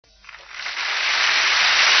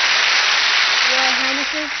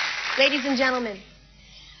Justices, ladies and gentlemen.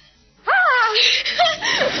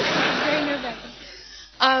 Very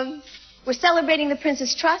nerve-wracking. We're celebrating the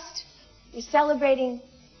Prince's Trust. We're celebrating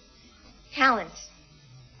talent,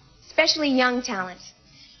 especially young talent.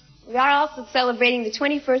 We are also celebrating the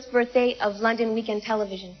 21st birthday of London Weekend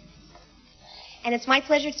Television. And it's my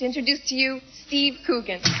pleasure to introduce to you Steve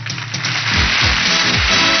Coogan.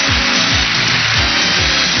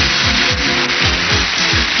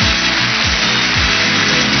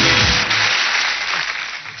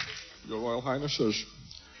 Your Royal Highnesses,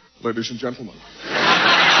 ladies and gentlemen.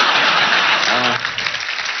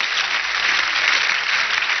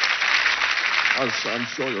 As I'm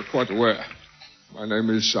sure you're quite aware, my name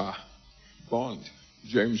is Bond,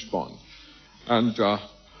 James Bond. And,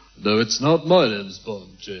 No, it's not my name's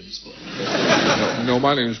Bond, James Bond. No,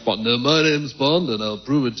 my name's Bond. No, my name's Bond, and I'll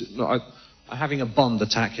prove it. No, I'm having a Bond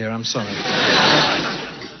attack here, I'm sorry.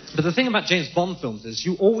 But the thing about James Bond films is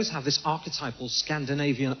you always have this archetypal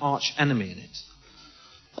Scandinavian arch enemy in it.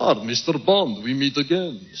 Ah, Mr. Bond, we meet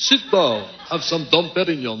again. Sit down. Have some Dom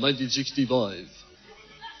Perignon, 1965.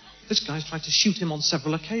 This guy's tried to shoot him on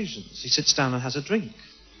several occasions. He sits down and has a drink.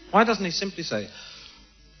 Why doesn't he simply say,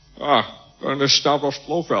 Ernest Stavros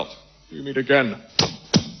Blofeld, we meet again.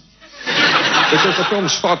 Because the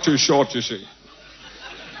film's far too short, you see.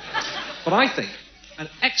 But I think an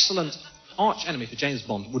excellent arch enemy for James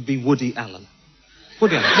Bond would be Woody Allen.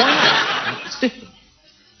 Woody Allen. Why not? It's different.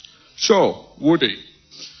 So, Woody,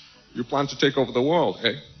 you plan to take over the world,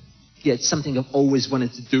 eh? Yeah, it's something I've always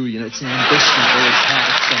wanted to do, you know. It's an ambition I've always had.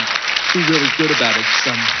 It's feel really good about it.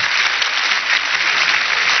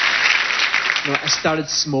 You know, I started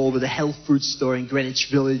small with a health food store in Greenwich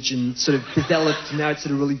Village and sort of developed. Now it's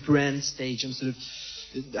at a really grand stage. I'm sort of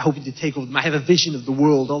hoping to take over. I have a vision of the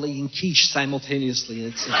world, all eating quiche simultaneously.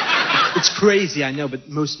 And it's crazy, I know, but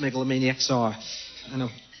most megalomaniacs are. I know.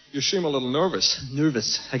 You seem a little nervous.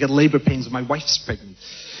 Nervous. I got labor pains when my wife's pregnant.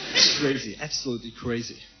 It's crazy, absolutely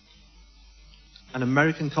crazy. And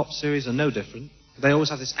American cop series are no different. They always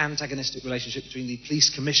have this antagonistic relationship between the police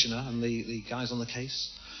commissioner and the guys on the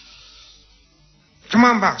case. Come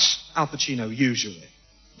on, boss. Al Pacino, usually.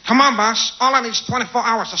 Come on, boss. All I need is 24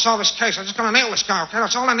 hours to solve this case. I'm just gonna nail this guy, okay?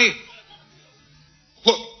 That's all I need.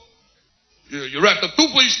 Look, you wrapped up 2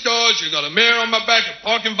 police cars, you got a mayor on my back, and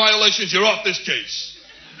parking violations, you're off this case.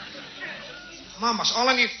 Come on, boss. All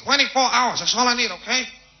I need is 24 hours. That's all I need, okay?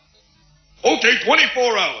 Okay,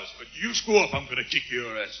 24 hours. But you screw up, I'm gonna kick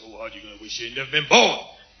your ass so hard you're gonna wish you'd never been born.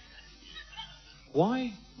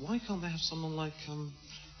 Why can't they have someone like,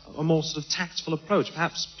 a more sort of tactful approach,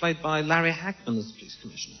 perhaps played by Larry Hagman as the police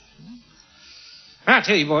commissioner? I'll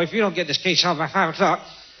tell you, boy, if you don't get this case solved by 5 o'clock,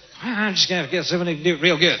 I'm just gonna have to get somebody to do it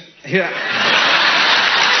real good. Yeah.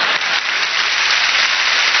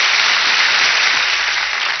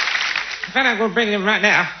 In fact, I'm gonna bring him right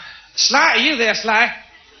now. Sly, are you there, Sly?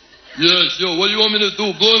 Yes, yo, what do you want me to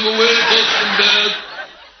do? Blow him away, bust him dead?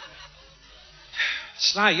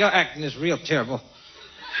 Sly, your acting is real terrible.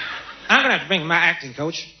 I'm gonna have to bring my acting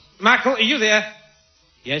coach. Michael, are you there?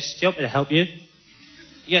 Yes, do you want me to help you?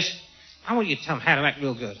 Yes. I want you to tell him how to act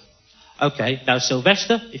real good. Okay, now,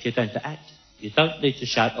 Sylvester, if you're going to act, you don't need to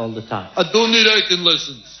shout all the time. I don't need acting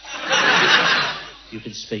lessons. You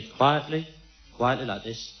can speak quietly like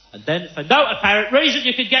this, and then, for no apparent reason,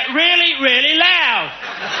 you can get really, really loud.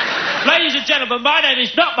 Ladies and gentlemen, my name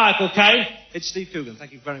is not Michael Caine. It's Steve Coogan.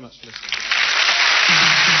 Thank you very much for listening.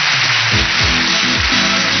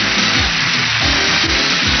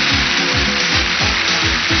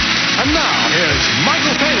 And now, here's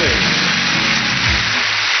Michael Palin.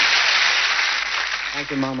 Thank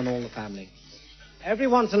you, Mum, and all the family. Every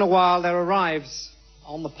once in a while, there arrives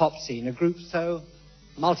on the pop scene a group so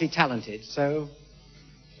multi-talented, so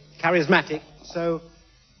charismatic, so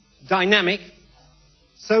dynamic,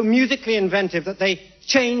 so musically inventive that they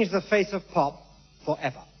change the face of pop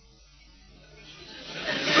forever.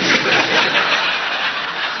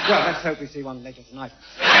 Well, let's hope we see one later tonight.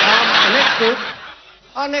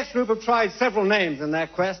 Our next group have tried several names in their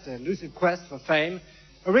quest, their elusive quest for fame.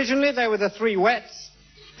 Originally, they were the Three Wets.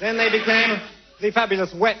 Then they became the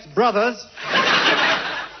fabulous Wet Brothers.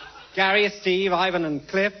 Gary, Steve, Ivan, and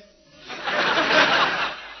Cliff.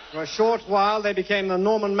 For a short while, they became the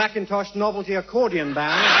Norman McIntosh Novelty Accordion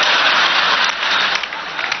Band.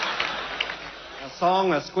 A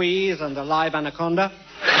song, a squeeze, and a live anaconda.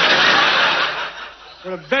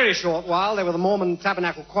 For a very short while, they were the Mormon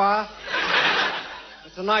Tabernacle Choir.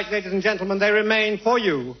 But tonight, ladies and gentlemen, they remain for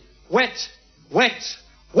you. Wet, wet,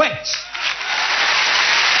 wet.